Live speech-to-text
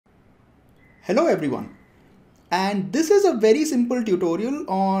Hello everyone, and this is a very simple tutorial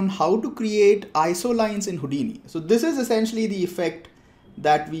on how to create isolines in Houdini. So this is essentially the effect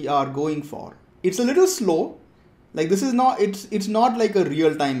that we are going for. It's a little slow, like this is not, it's not like a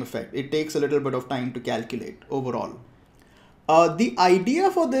real-time effect. It takes a little bit of time to calculate overall. The idea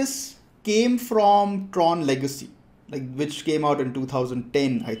for this came from Tron Legacy, which came out in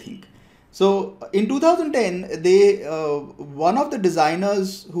 2010, I think. So in 2010, one of the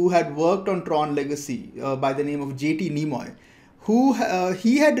designers who had worked on Tron Legacy by the name of J.T. Nimoy,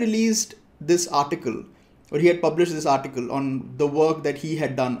 he had released this article, or he had published this article on the work that he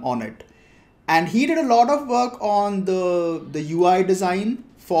had done on it. And he did a lot of work on the UI design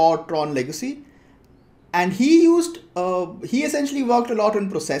for Tron Legacy. And he essentially worked a lot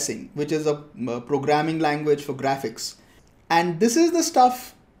on processing, which is a programming language for graphics. And this is the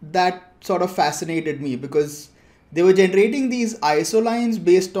stuff that sort of fascinated me, because they were generating these isolines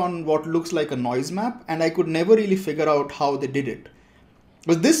based on what looks like a noise map, and I could never really figure out how they did it.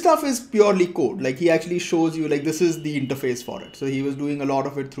 But this stuff is purely code. Like, he actually shows you, like, this is the interface for it. So he was doing a lot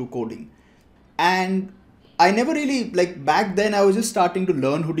of it through coding. And I never really, like, back then I was just starting to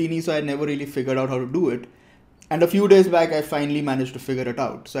learn Houdini, so I never really figured out how to do it. And a few days back, I finally managed to figure it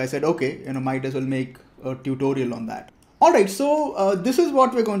out. So I said, okay, might as well make a tutorial on that. All right, so this is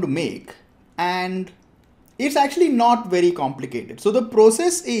what we're going to make, and it's actually not very complicated. So the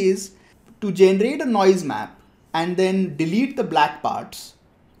process is to generate a noise map and then delete the black parts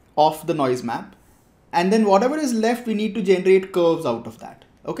of the noise map. And then whatever is left, we need to generate curves out of that.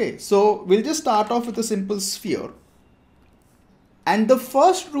 Okay, so we'll just start off with a simple sphere. And the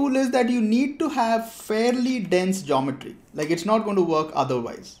first rule is that you need to have fairly dense geometry. Like, it's not going to work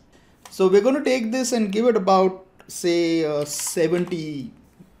otherwise. So we're going to take this and give it about, say, 70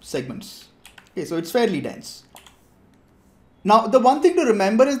 segments. Okay, so it's fairly dense. Now, the one thing to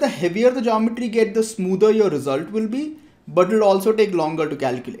remember is the heavier the geometry get, the smoother your result will be, but it'll also take longer to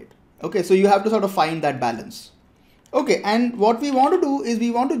calculate. Okay, so you have to sort of find that balance. Okay, and what we want to do is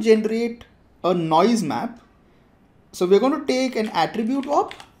we want to generate a noise map. So we're going to take an attribute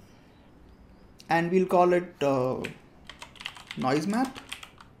op and we'll call it noise map.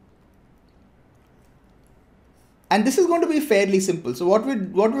 And this is going to be fairly simple. So what we're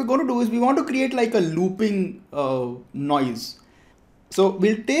going to do is we want to create like a looping noise. So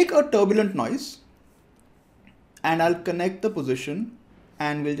we'll take a turbulent noise and I'll connect the position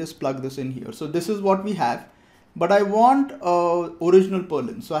and we'll just plug this in here. So this is what we have, but I want original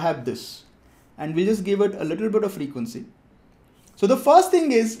purlin. So I have this, and we'll just give it a little bit of frequency. So the first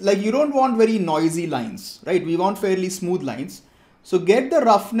thing is, like, you don't want very noisy lines, right? We want fairly smooth lines. So get the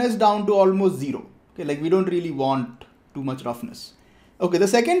roughness down to almost 0. Okay, like, we don't really want too much roughness. Okay, the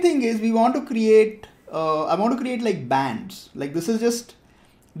second thing is we want to create, I want to create like bands. Like,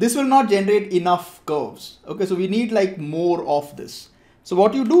 this will not generate enough curves. Okay, so we need like more of this. So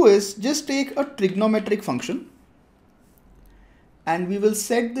what you do is just take a trigonometric function and we will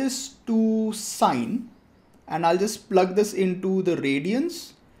set this to sine, and I'll just plug this into the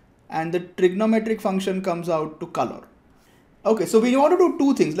radians, and the trigonometric function comes out to color. Okay, so we want to do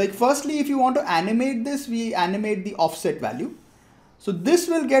two things. Like, firstly, if you want to animate this, we animate the offset value. So this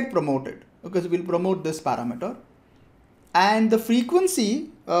will get promoted. Okay, so we'll promote this parameter. And the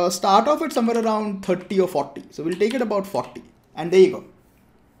frequency, start off at somewhere around 30 or 40. So we'll take it about 40. And there you go.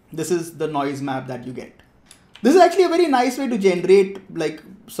 This is the noise map that you get. This is actually a very nice way to generate like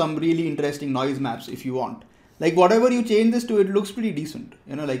some really interesting noise maps if you want. Like, whatever you change this to, it looks pretty decent.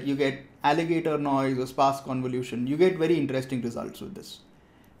 Like you get alligator noise or sparse convolution. You get very interesting results with this.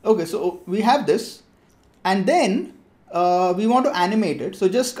 Okay, so we have this, and then we want to animate it. So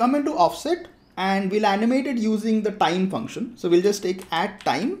just come into offset and we'll animate it using the time function. So we'll just take add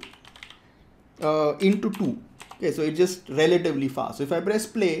time into 2. Okay, so it's just relatively fast. So if I press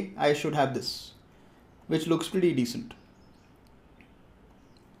play, I should have this, which looks pretty decent.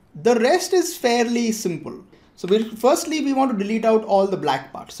 The rest is fairly simple. So firstly, we want to delete out all the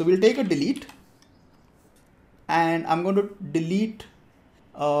black parts. So we'll take a delete, and I'm going to delete,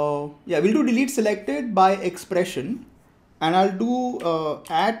 we'll do delete selected by expression, and I'll do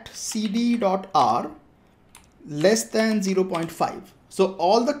at cd.r less than 0.5. So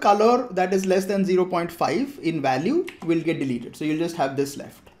all the color that is less than 0.5 in value will get deleted. So you'll just have this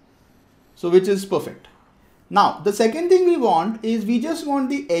left. So which is perfect. Now, the second thing we want is we just want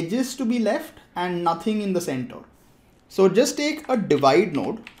the edges to be left and nothing in the center. So just take a divide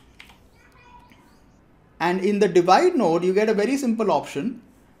node, and in the divide node, you get a very simple option,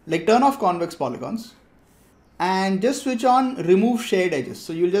 like turn off convex polygons and just switch on remove shared edges.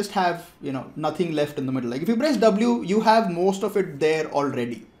 So you'll just have, nothing left in the middle. Like if you press W, you have most of it there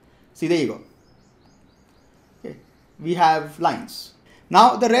already. See, there you go. we have lines.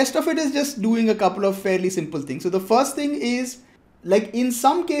 Now the rest of it is just doing a couple of fairly simple things. So the first thing is, like in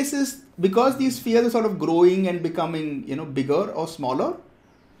some cases, because these spheres are sort of growing and becoming, bigger or smaller,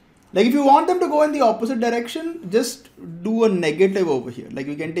 like if you want them to go in the opposite direction, just do a negative over here. Like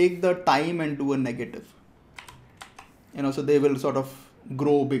we can take the time and do a negative, so they will sort of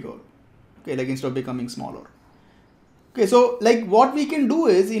grow bigger. Okay, like instead of becoming smaller. Okay, so like what we can do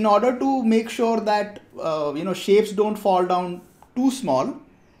is, in order to make sure that, shapes don't fall down too small,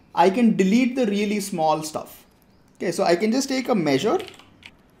 I can delete the really small stuff. Okay, so I can just take a measure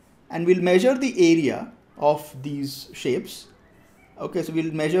and we'll measure the area of these shapes. Okay, so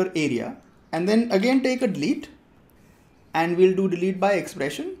we'll measure area and then again take a delete and we'll do delete by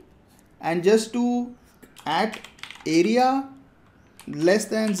expression and just do at area less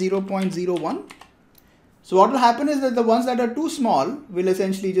than 0.01. So what will happen is that the ones that are too small will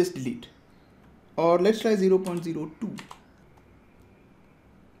essentially just delete. Or let's try 0.02.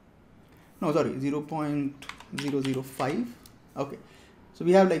 No, sorry, 0.005. Okay, so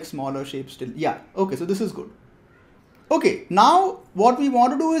we have like smaller shapes still. Yeah, okay, so this is good. Okay, now what we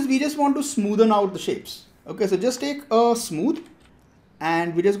want to do is we just want to smoothen out the shapes. Okay, so just take a smooth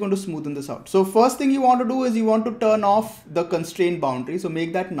and we're just going to smoothen this out. So first thing you want to do is you want to turn off the constraint boundary. So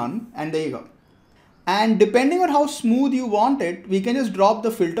make that none and there you go. And depending on how smooth you want it, we can just drop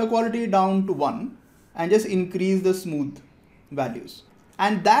the filter quality down to 1 and just increase the smooth values.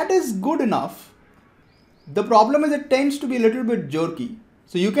 And that is good enough. The problem is it tends to be a little bit jerky.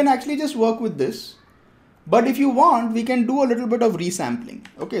 So you can actually just work with this. But if you want, we can do a little bit of resampling.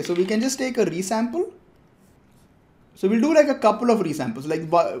 Okay, so we can just take a resample. So we'll do like a couple of resamples. Like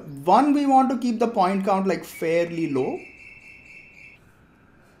one, we want to keep the point count like fairly low.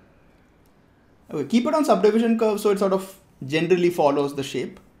 Okay, keep it on subdivision curve so it sort of generally follows the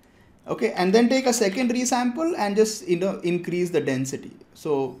shape. Okay, and then take a second resample and just increase the density.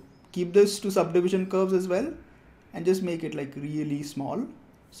 So keep this to subdivision curves as well and just make it like really small.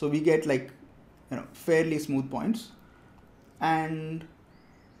 So we get like, fairly smooth points. And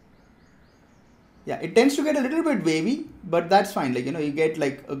yeah, it tends to get a little bit wavy, but that's fine. Like, you get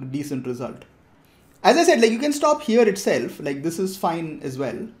like a decent result. As I said, like you can stop here itself. Like this is fine as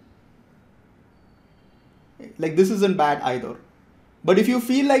well. Like this isn't bad either. But if you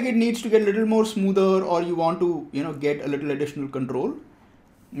feel like it needs to get a little more smoother or you want to, get a little additional control,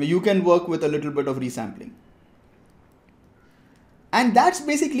 you can work with a little bit of resampling. And that's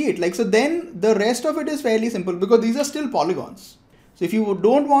basically it. Like, so then the rest of it is fairly simple because these are still polygons. So if you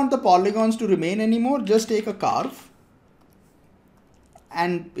don't want the polygons to remain anymore, just take a carve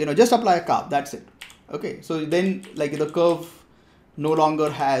and, just apply a carve. That's it. Okay. So then like the curve no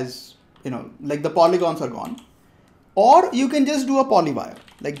longer has, like the polygons are gone. Or you can just do a polywire,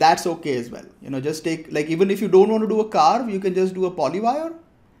 like that's okay as well. Just take, like, even if you don't want to do a carve, you can just do a polywire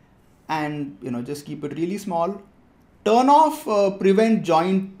and, just keep it really small. Turn off prevent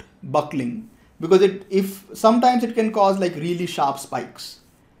joint buckling because if sometimes it can cause like really sharp spikes.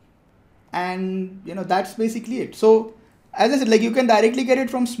 And, that's basically it. So as I said, like you can directly get it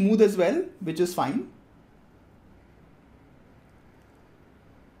from smooth as well, which is fine.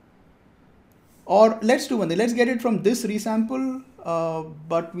 Or let's do one thing, let's get it from this resample,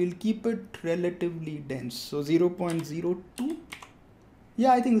 but we'll keep it relatively dense. So 0.02.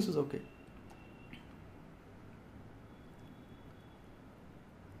 Yeah, I think this is okay.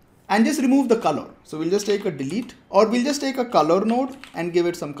 And just remove the color. So we'll just take a delete or we'll just take a color node and give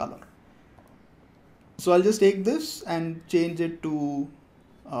it some color. So I'll just take this and change it to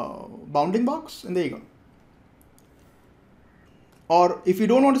bounding box and there you go. Or if you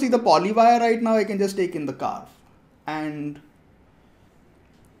don't want to see the polywire right now, I can just take in the carve. And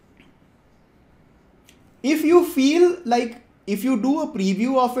if you feel like, if you do a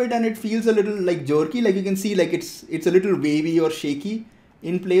preview of it and it feels a little like jerky, like you can see like it's a little wavy or shaky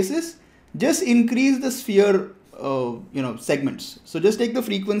in places, just increase the sphere, segments. So just take the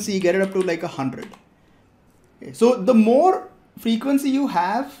frequency, get it up to like 100. Okay. So the more frequency you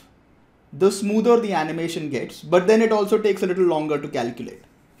have, the smoother the animation gets, but then it also takes a little longer to calculate.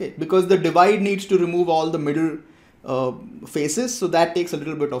 Okay, because the divide needs to remove all the middle faces, so that takes a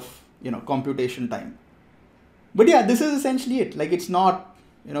little bit of computation time. But yeah, this is essentially it. Like it's not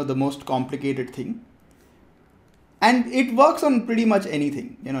the most complicated thing, and it works on pretty much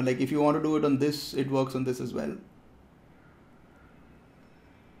anything. Like if you want to do it on this, it works on this as well.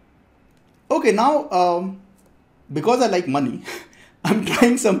 Okay, now because I like money. I'm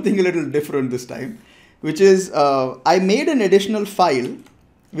trying something a little different this time, which is I made an additional file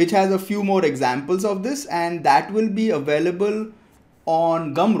which has a few more examples of this, and that will be available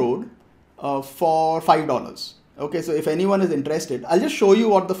on Gumroad for $5. Okay, so if anyone is interested, I'll just show you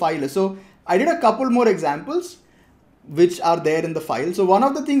what the file is. So I did a couple more examples which are there in the file. So one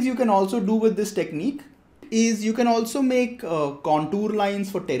of the things you can also do with this technique is you can also make contour lines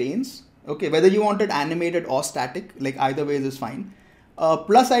for terrains. Okay, whether you want it animated or static, like either ways is fine.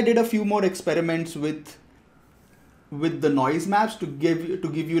 Plus I did a few more experiments with the noise maps to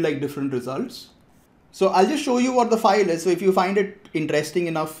give you like different results. So I'll just show you what the file is. So if you find it interesting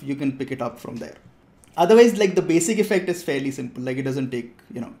enough, you can pick it up from there. Otherwise, like the basic effect is fairly simple. Like it doesn't take,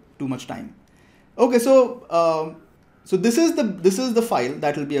 too much time. Okay, so so this is the file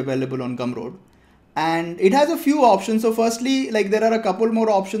that will be available on Gumroad, and it has a few options. So firstly, like there are a couple more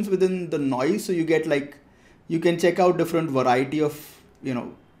options within the noise. So you get like, you can check out different variety of,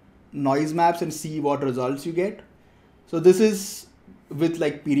 noise maps and see what results you get. So this is with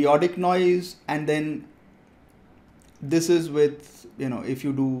like periodic noise, and then this is with, if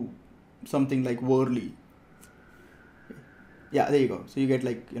you do something like whirly. Yeah, there you go. So you get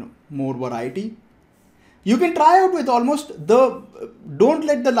like, more variety. You can try out with don't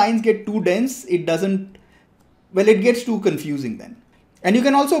let the lines get too dense. It gets too confusing then. And you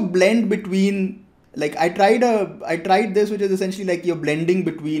can also blend between, like I tried this, which is essentially like you're blending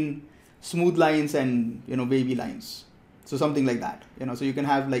between smooth lines and, wavy lines. So something like that, so you can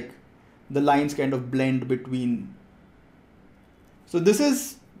have like the lines kind of blend between. So this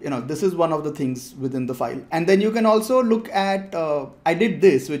is one of the things within the file. And then you can also look at, I did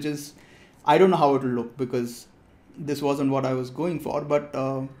this, which is, I don't know how it will look because this wasn't what I was going for, but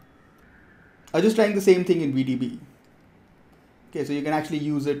I was just trying the same thing in VDB. Okay, so you can actually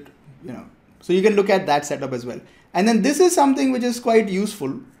use it, so you can look at that setup as well. And then this is something which is quite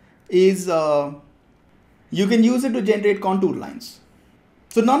useful, is you can use it to generate contour lines.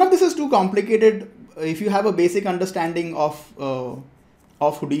 So none of this is too complicated. If you have a basic understanding of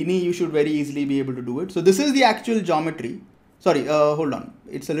Houdini, you should very easily be able to do it. So this is the actual geometry. Sorry, hold on.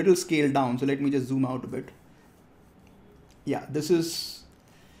 It's a little scaled down. So let me just zoom out a bit. Yeah, this is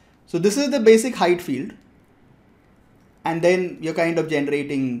the basic height field. And then you're kind of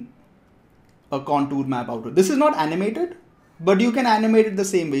generating a contour map out of it. This is not animated, but you can animate it the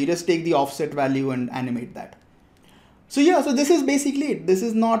same way. You just take the offset value and animate that. So yeah, so this is basically it. This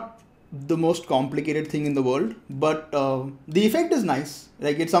is not the most complicated thing in the world, but the effect is nice.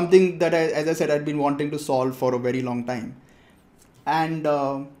 Like it's something that, as I said, I've been wanting to solve for a very long time. And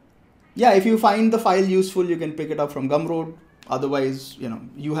yeah, if you find the file useful, you can pick it up from Gumroad. Otherwise,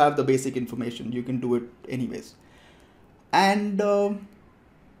 you have the basic information. You can do it anyways. And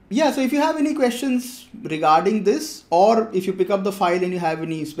yeah, so if you have any questions regarding this, or if you pick up the file and you have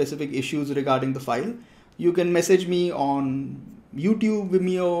any specific issues regarding the file, you can message me on YouTube,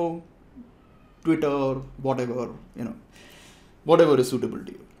 Vimeo, Twitter, whatever, whatever is suitable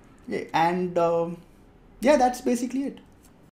to you. Okay. And yeah, that's basically it.